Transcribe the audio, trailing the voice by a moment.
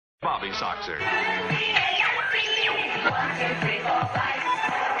Bobby Soxer.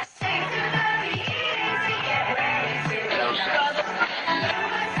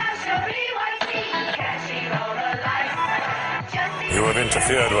 You have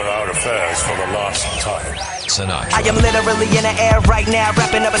interfered with our affairs for the last time. Sinatra. I am literally in the air right now,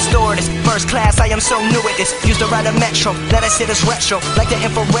 rapping up a stewardess. First class, I am so new at this. Used to ride a metro, let us hit this retro. Like the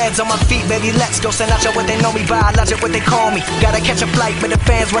infrareds on my feet, baby, let's go. Sinatra, what they know me by, Logic, what they call me. Gotta catch a flight, but the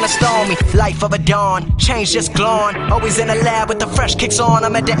fans wanna stall me. Life of a dawn, change just glowing. Always in the lab with the fresh kicks on.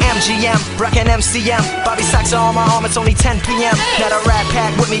 I'm at the MGM, rockin' MCM. Bobby Soxer on my arm, it's only 10 p.m. Got a rat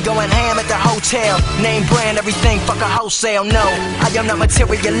pack with me going ham at the hotel. Name brand, everything, fuck a wholesale, no. I am not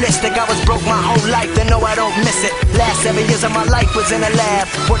materialistic, I was broke my whole life, and no, I don't miss it. Last 7 years of my life was in a lab,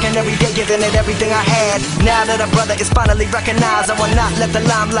 working every day, giving it everything I had. Now that a brother is finally recognized, I will not let the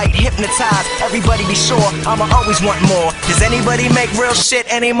limelight hypnotize. Everybody be sure, I'ma always want more. Does anybody make real shit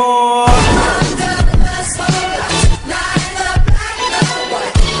anymore?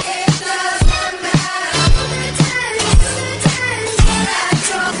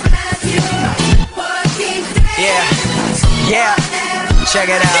 Yeah, check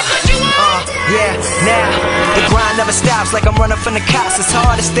it out. Yeah, now the grind never stops, like I'm running from the cops. It's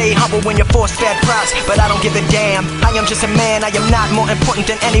hard to stay humble when you're force-fed props, but I don't give a damn. I am just a man, I am not more important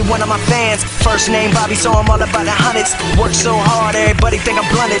than any one of my fans. First name Bobby, so I'm all about the hundreds. Work so hard, everybody think I'm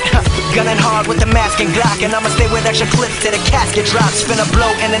blunted. Gunning hard with the mask and Glock, and I'ma stay with extra clips till the casket drops. Finna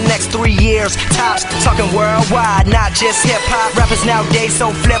blow in the next 3 years, tops. Talking worldwide, not just hip-hop. Rappers nowadays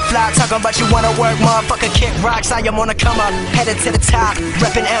so flip-flop, talking about you wanna work, motherfucker, kick rocks. I am on a come up, headed to the top,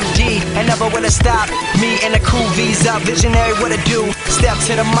 reppin' MD, and never will it stop. Me and the crew, Visa, visionary, what it do? Step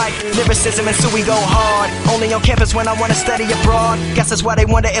to the mic, lyricism, and so we go hard. Only on campus when I wanna study abroad. Guess that's why they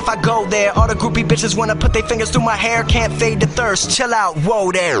wonder if I go there. All the groupie bitches wanna put their fingers through my hair. Can't fade the thirst, chill out,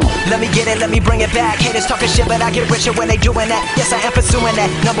 whoa there. Let me get it, let me bring it back. Haters talking shit, but I get richer when they doing that. Yes, I am pursuing that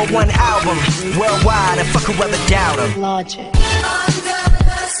 #1 album worldwide, and fuck whoever doubt 'em. Logic.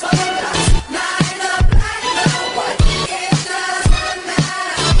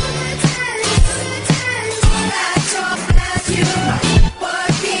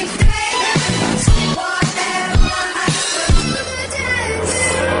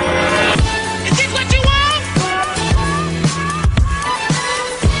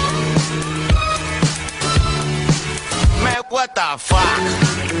 What the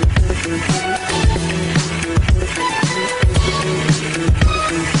fuck?